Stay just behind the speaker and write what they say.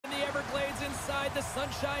Everglades inside the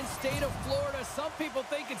Sunshine State of Florida. Some people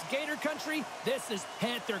think it's Gator country. This is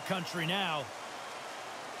Panther country now.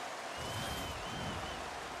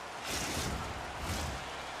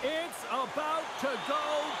 It's about to go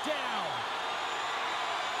down.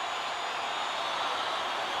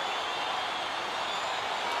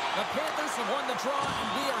 The Panthers have won the draw, and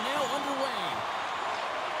we are now underway.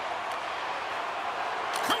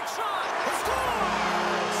 Quick shot!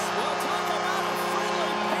 Scores! Well, talk about a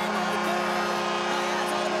friendly pain right there. Oh, yeah,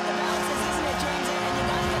 it's all about the bounces, isn't it, James? And you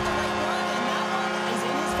got to get the right one, and that one is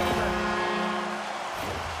in his favor.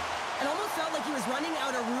 It almost felt like he was running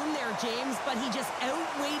out of room there, James, but he just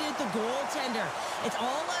outweighted the goaltender. It's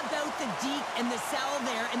all about the deke and the cell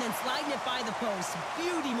there, and then sliding it by the post.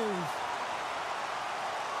 Beauty move.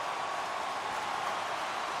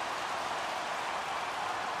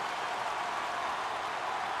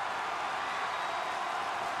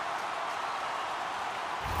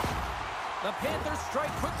 The Panthers strike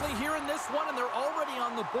quickly here in this one, and they're already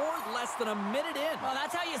on the board less than a minute in. Well,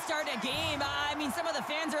 that's how you start a game. I mean, some of the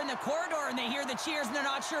fans are in the corridor, and they hear the cheers, and they're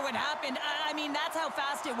not sure what happened. I mean, that's how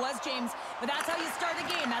fast it was, James. But that's how you start a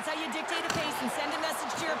game. That's how you dictate a pace and send a message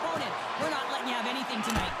to your opponent. We're not letting you have anything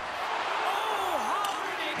tonight. Oh, how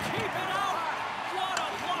did he keep it out? What a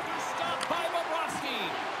blocker stop by Bobrovsky.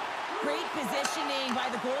 Great positioning by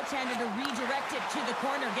the goaltender to redirect it to the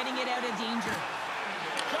corner, getting it out of danger.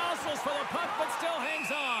 Jostles for the puck, but still hangs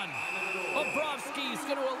on. Bobrovsky's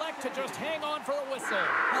going to elect to just hang on for the whistle.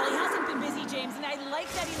 Well, he hasn't been busy, James, and I like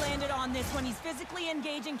that he landed on this one. He's physically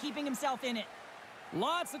engaging, keeping himself in it.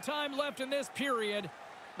 Lots of time left in this period.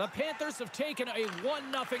 The Panthers have taken a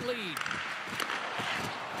 1-0 lead.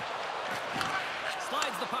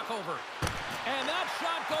 Slides the puck over. And that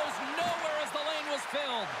shot goes nowhere as the lane was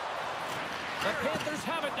filled. The Panthers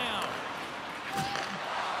have it now.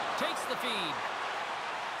 Takes the feed.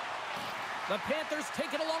 The Panthers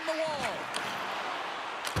take it along the wall.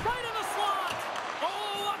 Right in the slot.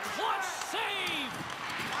 Oh, a clutch save.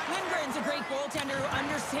 Lindgren's a great goaltender who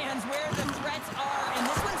understands where the threats are, and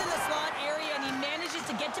this one's in the slot area, and he manages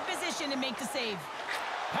to get to position and make the save.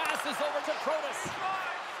 Passes over to Protas.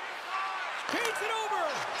 Feeds it over.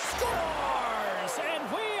 Scores! And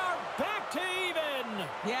we are back to even.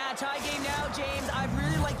 Yeah, tie game now, James. I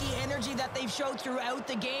really like the energy that they've showed throughout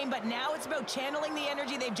the game, but now it's about channeling the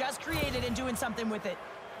energy they've just created and doing something with it.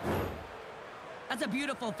 That's a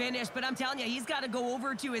beautiful finish, but I'm telling you, he's got to go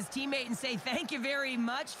over to his teammate and say thank you very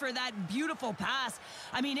much for that beautiful pass.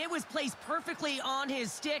 I mean, it was placed perfectly on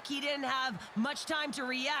his stick. He didn't have much time to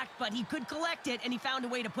react, but he could collect it, and he found a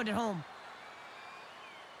way to put it home.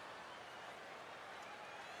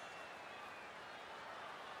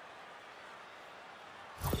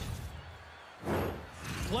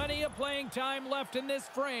 Plenty of playing time left in this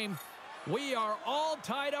frame. We are all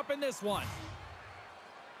tied up in this one.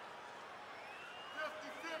 50-50.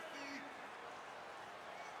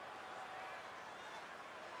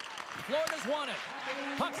 Florida's won it.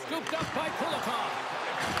 Puck scooped up by Kulikov.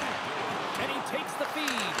 And he takes the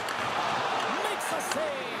feed. Makes a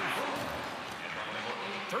save.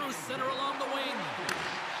 Through center along the wing.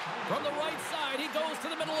 From the right side, he goes to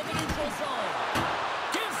the middle of the neutral zone.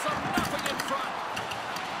 Gives them nothing in front.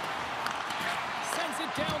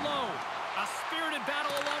 Down low. A spirited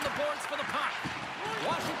battle along the boards for the puck.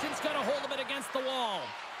 Washington's got a hold of it against the wall.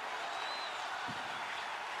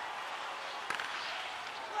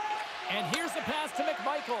 And here's the pass to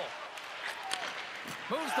McMichael.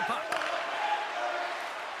 Moves the puck.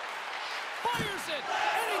 Fires it.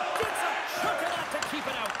 And he gets a chunk of that to keep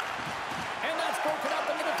it out. And that's broken up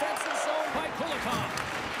in the defensive zone by Kulikov.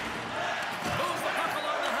 Moves the puck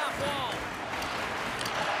along the half wall.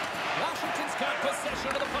 Washington's got possession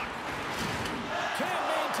of the puck. Can't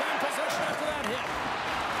maintain possession after that hit.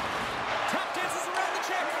 Tap dances around the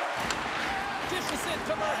check. Dishes it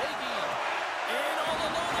to Verhaeghe. In all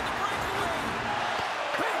alone on the breakaway.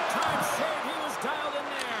 Big time save. He was dialed in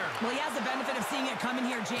there. Well, he has the benefit of seeing it coming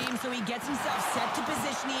here, James, so he gets himself set to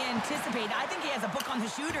position he anticipated. I think he has a book on the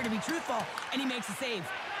shooter, to be truthful, and he makes a save.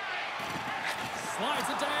 Slides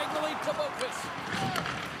it diagonally to Boquist.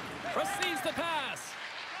 Receives the pass.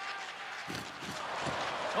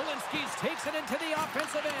 Olinskis takes it into the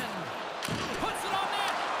offensive end. Puts it on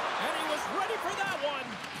net. And he was ready for that one.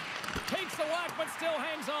 Takes the whack, but still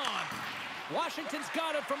hangs on. Washington's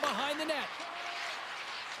got it from behind the net.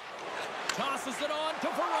 Tosses it on to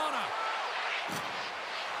Verona.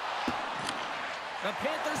 The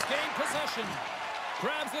Panthers gain possession.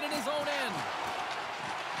 Grabs it in his own end.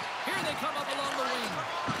 Here they come up along the wing.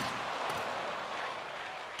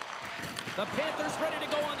 The Panthers ready to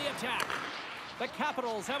go on the attack. The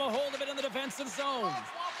Capitals have a hold of it in the defensive zone.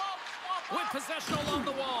 with possession along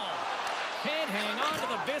the wall. Can't hang on to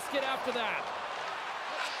the biscuit after that.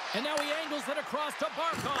 And now he angles it across to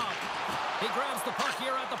Barkov. He grabs the puck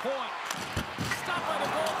here at the point. Stopped by the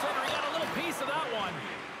goaltender. He got a little piece of that one.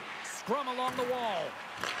 Scrum along the wall.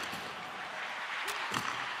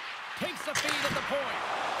 Takes the feed at the point.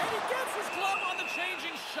 And he gets his glove on the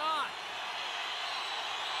changing shot.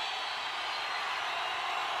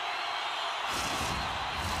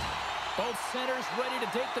 Both centers ready to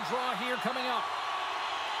take the draw here coming up.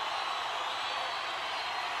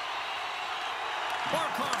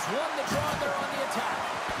 Barkov's won the draw there on the attack.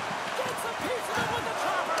 Gets a piece of it with the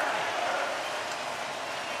chopper.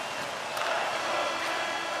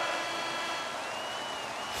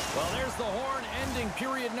 Well, there's the horn ending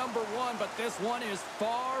period number 1, but this one is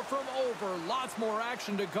far from over. Lots more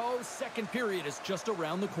action to go. Second period is just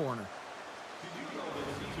around the corner. Did you know that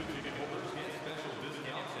season ticket holders get special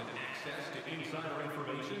discounts and access to insider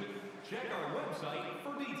information? Check our website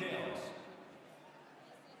for details.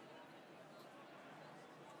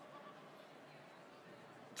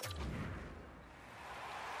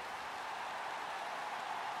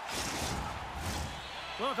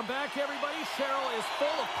 Welcome back, everybody. Cheryl is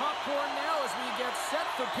full of popcorn now as we get set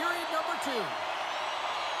for period number 2.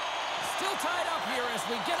 Still tied up here as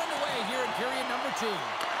we get underway here in period number 2.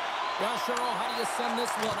 Well, Cheryl, how do you sum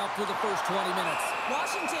this one up through the first 20 minutes?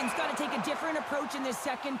 Washington's got to take a different approach in this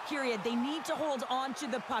second period. They need to hold on to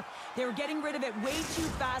the puck. They were getting rid of it way too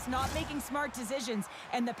fast, not making smart decisions,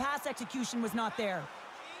 and the pass execution was not there.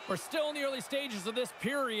 We're still in the early stages of this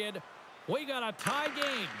period. We got a tie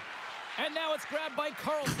game. And now it's grabbed by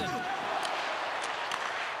Carlson.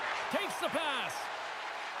 Takes the pass.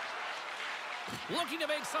 Looking to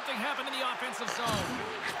make something happen in the offensive zone.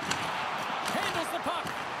 Handles the puck.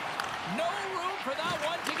 No room for that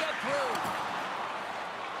one to get through.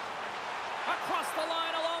 Across the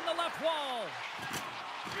line along the left wall.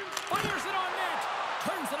 Fires it on net.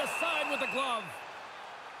 Turns it aside with the glove.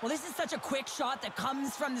 Well, this is such a quick shot that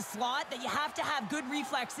comes from the slot that you have to have good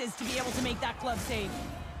reflexes to be able to make that glove save.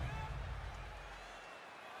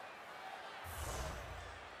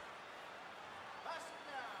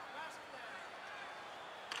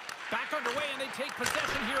 Back underway, and they take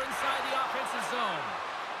possession here inside the offensive zone.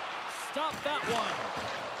 Stop that one.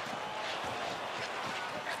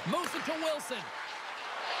 Moves it to Wilson.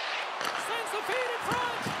 Sends the feed in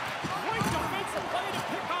front. Great defensive play to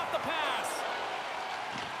pick off the pass.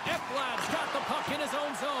 Ekblad's got the puck in his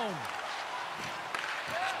own zone.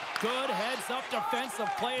 Good heads-up defensive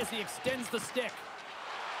play as he extends the stick.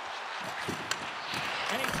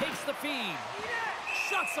 And he takes the feed.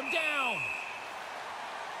 Shuts him down.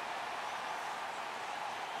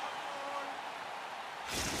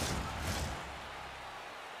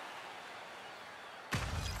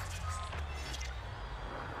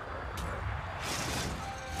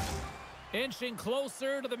 Inching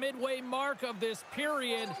closer to the midway mark of this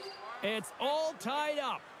period. It's all tied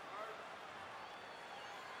up.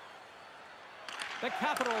 The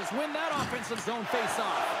Capitals win that offensive zone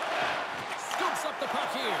face-off. Scoops up the puck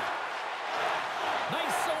here.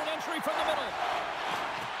 Nice zone entry from the middle.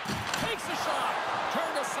 Takes a shot.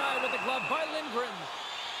 Turned aside with the glove by Lindgren.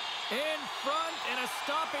 In front, and a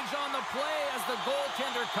stoppage on the play as the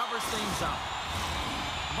goaltender covers things up.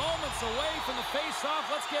 Moments away from the face-off.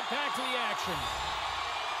 Let's get back to the action.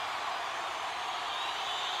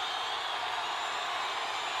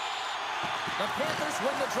 The Panthers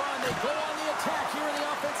win the draw, and they go on the attack here in the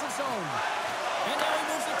offensive zone. And now he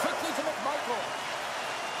moves it quickly to McMichael.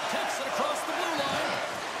 Takes it across the blue line.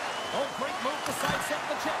 Oh, great move to sidestep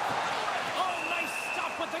the check. Oh, nice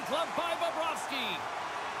stop with the glove by Bobrovsky.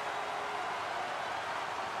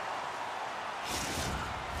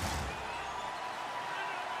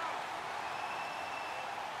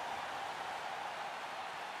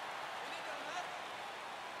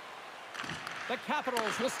 The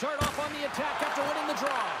Capitals will start off on the attack after winning the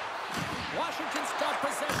draw. Washington's got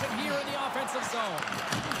possession here in the offensive zone.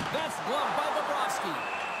 That's gloved by Bobrovsky.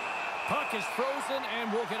 Puck is frozen,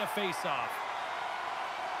 and we'll get a face-off.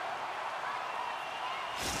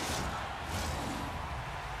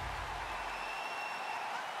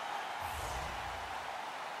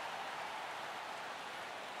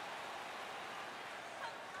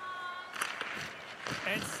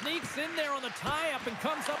 And sneaks in there on the tie-up and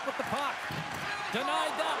comes up with the puck.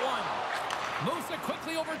 Denied that one. Moves it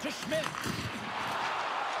quickly over to Schmidt.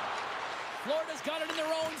 Florida's got it in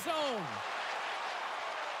their own zone.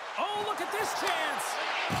 Oh, look at this chance.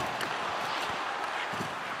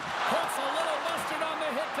 Puts a little mustard on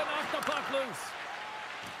the hit to knock the puck loose.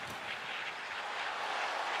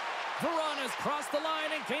 Verana's crossed the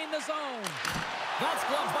line and gained the zone. That's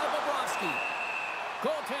gloved by Bobrovsky.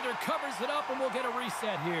 Goaltender covers it up, and we'll get a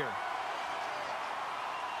reset here.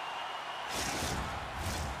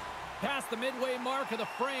 Past the midway mark of the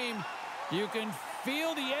frame, you can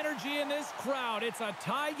feel the energy in this crowd. It's a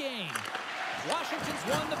tie game. Washington's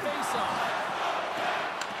won the faceoff.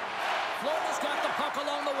 Florida's got the puck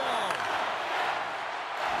along the wall.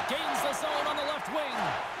 Gains the zone on the left wing.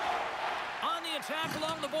 On the attack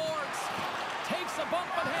along the boards. Takes a bump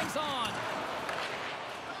but hangs on.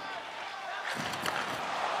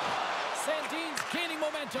 Sandin's gaining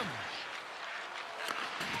momentum.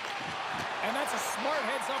 And that's a smart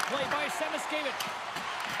heads-up play by Semiskevich.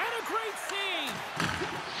 And a great save!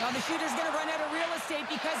 Now the shooter's going to run out of real estate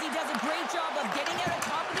because he does a great job of getting out on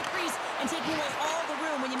top of the crease and taking away all the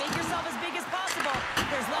room. When you make yourself as big as possible,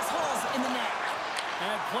 there's less holes in the net.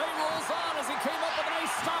 And play rolls on as he came up with a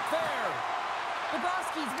nice stop there.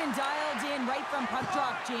 Bobrovsky's been dialed in right from puck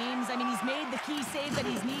drop, James. I mean, he's made the key save that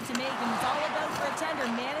he's need to make, and it's all about, for a tender,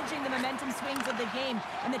 managing the momentum swings of the game,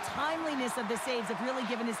 and the timeliness of the saves have really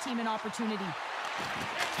given his team an opportunity.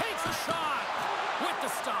 Takes a shot with the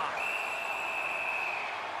stop.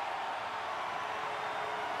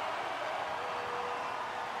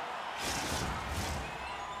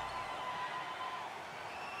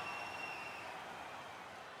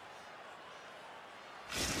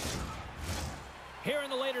 Here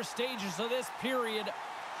in the later stages of this period,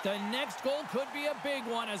 the next goal could be a big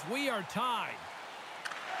one as we are tied.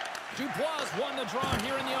 Dubois won the draw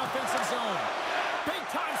here in the offensive zone. Big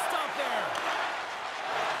time stop there.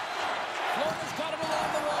 Florida's got it along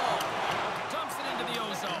the wall. Dumps it into the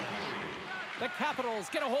ozone. The Capitals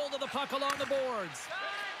get a hold of the puck along the boards.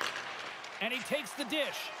 And he takes the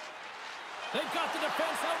dish. They've got the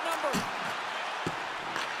defense outnumbered.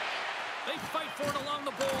 They fight for it along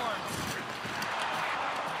the boards.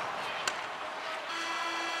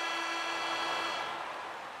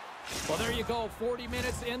 Well, there you go, 40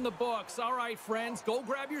 minutes in the books. All right, friends, go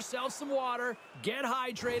grab yourself some water, get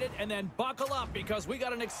hydrated, and then buckle up because we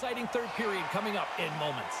got an exciting third period coming up in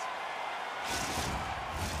moments.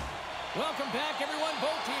 Welcome back, everyone.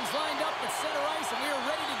 Both teams lined up at center ice, and we are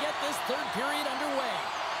ready to get this third period underway.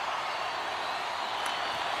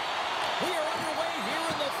 We are underway here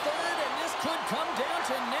in the third, and this could come down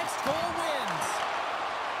to next goal wins.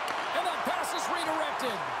 And the pass is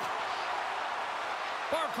redirected.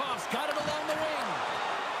 Barkov's got it along the wing.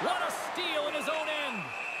 What a steal in his own end.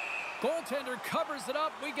 Goaltender covers it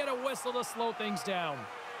up. We get a whistle to slow things down.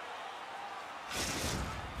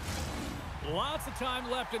 Lots of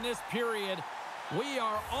time left in this period. We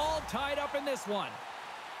are all tied up in this one.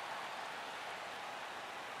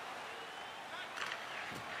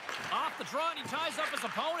 Off the draw, and he ties up his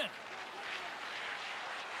opponent.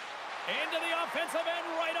 Into the offensive end,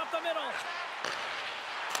 right up the middle.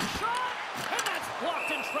 Shot! And that's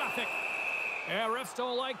blocked in traffic. Yeah, refs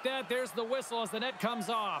don't like that. There's the whistle as the net comes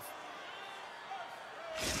off.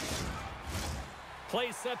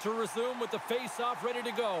 Play set to resume with the face-off ready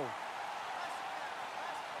to go.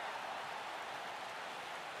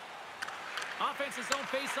 Offense's own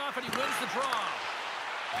face-off, and he wins the draw.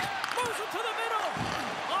 Moves it to the middle.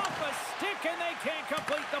 Off a stick, and they can't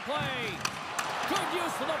complete the play. Good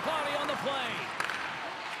use of the body on the play.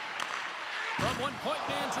 From one point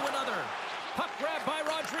man to another. Puck grab by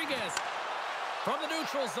Rodriguez. From the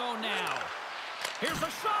neutral zone now. Here's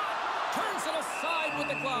a shot. Turns it aside with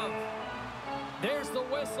the glove. There's the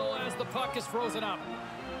whistle as the puck is frozen up.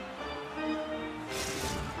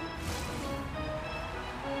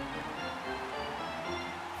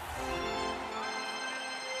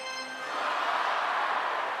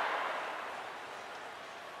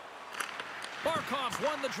 Barkov's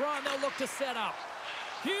won the draw, and they'll look to set up.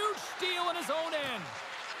 Huge steal in his own end.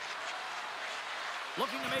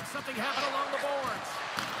 Looking to make something happen along the boards.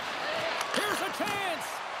 Here's a chance.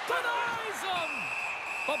 Denies him.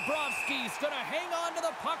 Bobrovsky's going to hang on to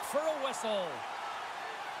the puck for a whistle.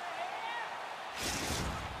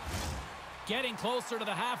 Getting closer to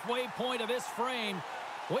the halfway point of this frame.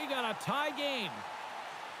 We got a tie game.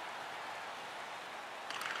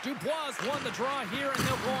 Dubois won the draw here, and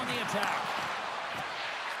they'll go on the attack.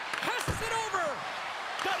 Passes it over.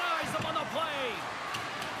 Denies him on the play.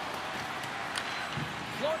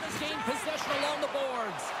 Florida's gained possession along the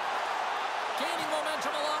boards. Gaining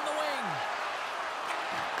momentum along the wing.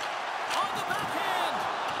 On the backhand.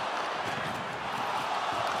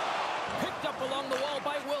 Picked up along the wall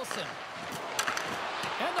by Wilson.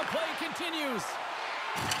 And the play continues.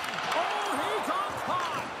 Oh, he got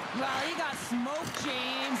caught. Well, he got smoked,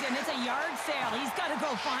 James, and it's a yard sale. He's got to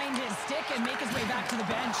go find his stick and make his way back to the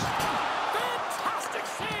bench. Fantastic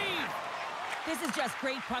save! This is just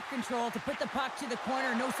great puck control to put the puck to the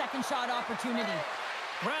corner. No second shot opportunity.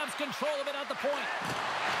 Grabs control of it at the point.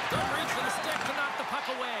 Good reach to the stick to knock the puck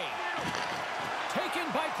away. Taken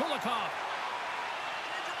by Kulikov.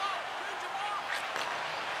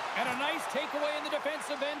 And a nice takeaway in the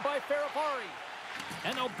defensive end by Ferrapari.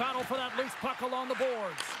 And they'll battle for that loose puck along the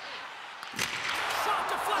boards. Shot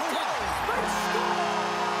deflected. They score!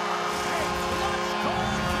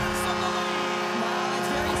 Wow, it's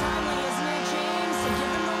very timely, isn't it, James? To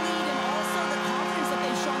give them the lead and also the confidence that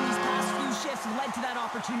they've shown these past few shifts led to that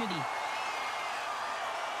opportunity.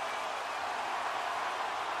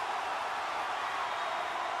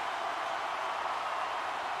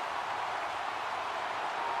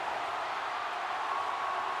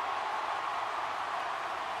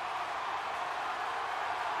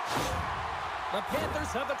 The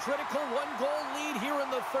Panthers have a critical one-goal lead here in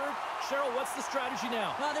the third. Cheryl, what's the strategy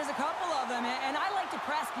now? Well, there's a couple of them, and I like to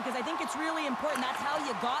press because I think it's really important. That's how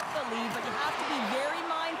you got the lead, but you have to be very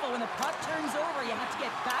mindful. When the puck turns over, you have to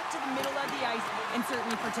get back to the middle of the ice and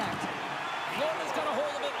certainly protect. Florida's got a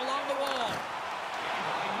hold of it along the wall.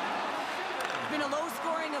 It's been a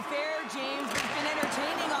low-scoring affair, James, but it's been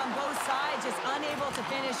entertaining on both sides, just unable to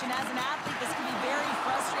finish. And as an athlete, this can be very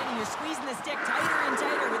frustrating. You're squeezing the stick tighter and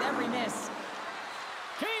tighter with every miss.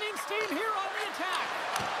 Gaining steam here on the attack.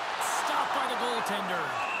 Stopped by the goaltender.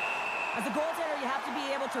 As a goaltender, you have to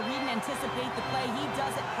be able to read and anticipate the play. He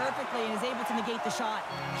does it perfectly and is able to negate the shot.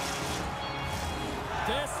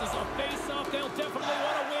 This is a face-off. They'll definitely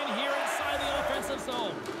want to win here inside the offensive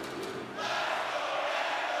zone.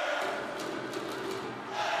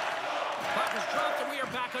 Puck is dropped and we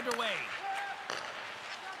are back underway.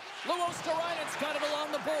 Luostarinen got it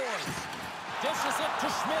along the boards. Dishes it to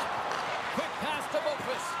Schmidt. Quick pass to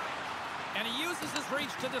Boqvist. And he uses his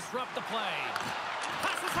reach to disrupt the play.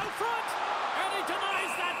 Passes out front. And he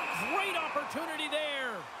denies that great opportunity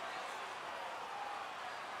there.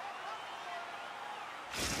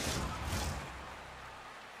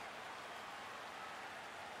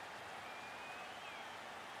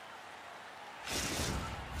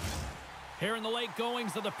 Here in the late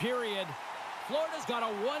goings of the period, Florida's got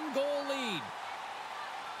a one-goal lead.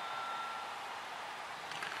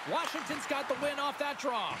 Washington's got the win off that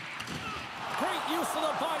draw. Great use of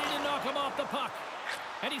the body to knock him off the puck.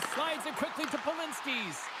 And he slides it quickly to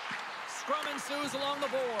Polinski's. Scrum ensues along the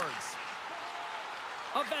boards.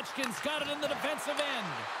 Ovechkin's got it in the defensive end.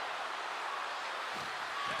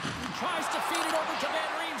 Tries to feed it over to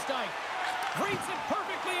Van Riemsdyk. Reads it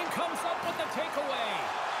perfectly and comes up with the takeaway.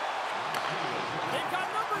 They've got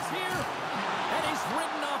numbers here. And he's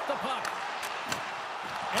ridden off the puck.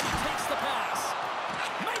 And he takes the pass.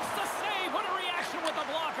 Makes the save. What a reaction with the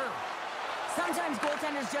blocker. Sometimes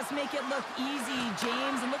goaltenders just make it look easy,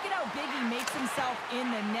 James. And look at how big he makes himself in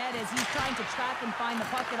the net as he's trying to track and find the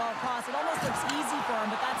puck at all costs. It almost looks easy for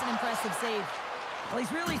him, but that's an impressive save. Well,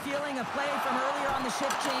 he's really feeling a play from earlier on the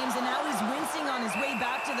shift, James, and now he's wincing on his way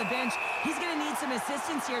back to the bench. He's going to need some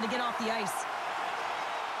assistance here to get off the ice.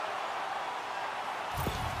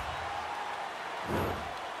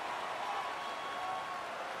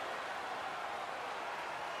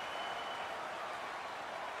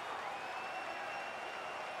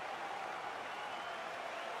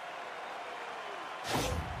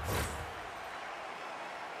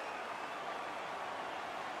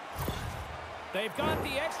 They've got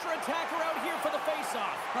the extra attacker out here for the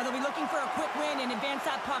faceoff. Well, they'll be looking for a quick win and advance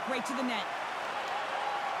that puck right to the net.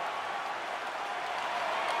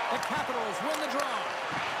 The Capitals win the draw.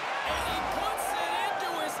 And he puts it into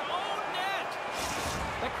his own net.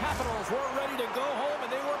 The Capitals weren't ready to go home, and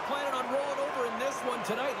they weren't planning on rolling over in this one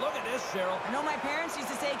tonight. Look at this, Cheryl. I know my parents used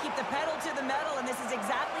to say keep the pedal to the metal, and this is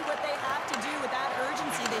exactly what they have to do with that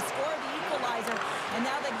urgency. They score the equalizer, and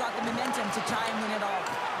now they've got the momentum to try and win it all.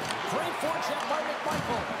 Great forecheck by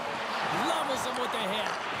McMichael. Levels him with the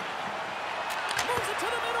hit. Moves it to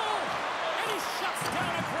the middle. And he shuts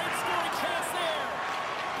down a great scoring chance there.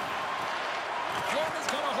 Florida's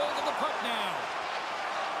got a hold of the puck now.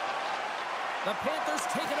 The Panthers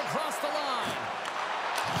take it across the line.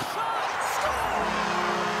 Shot!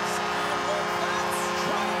 Scores! And with that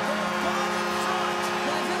strike, they've got in front.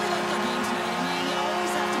 Well, I really like their game tonight. I mean, you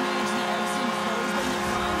always have to manage the ebbs and flows, but you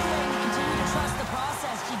find a way and you continue to trust the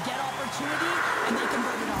process. You get opportunity, and they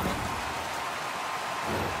converted on it.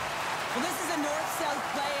 Well, this is a north-south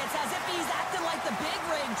play. It's as if he's acting like the big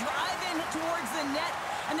rig, driving towards the net,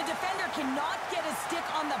 and the defender cannot get a stick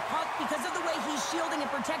on the puck because of the way he's shielding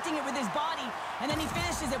and protecting it with his body, and then he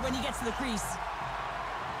finishes it when he gets to the crease.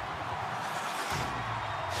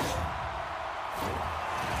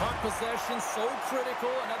 Puck possession so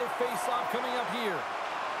critical. Another face-off coming up here.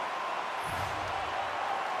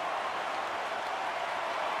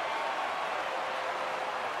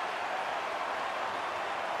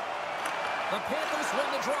 The Panthers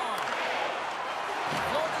win the draw.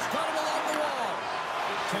 Florida's got it along the wall.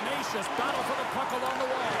 Tenacious battle for the puck along the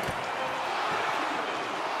wall.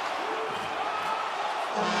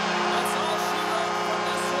 That's all she wrote from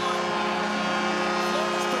this one.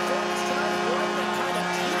 Florida's performance tonight were the kind of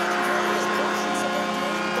teetering various portions of their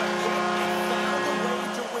game, but yet they found a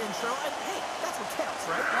way to win, Cheryl. And hey, that's what counts,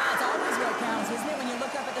 right? Well, it's always what counts, isn't it? When you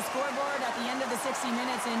look up at the scoreboard at the end of the 60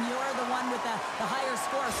 minutes and you're the one with the higher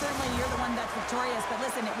score, certainly you're the one that's victorious. But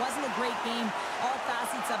listen, it wasn't a great game, all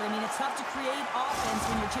facets of it. I mean, it's tough to create offense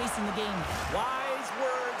when you're chasing the game. Wise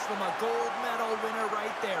words from a gold medal winner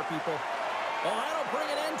right there, people. Well, that'll bring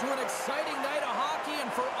an end to an exciting night of hockey, and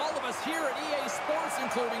for all of us here at EA Sports,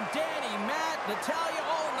 including Danny, Matt, Natalia,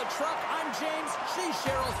 all in the truck, I'm James, she's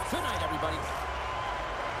Cheryl. Good night, everybody.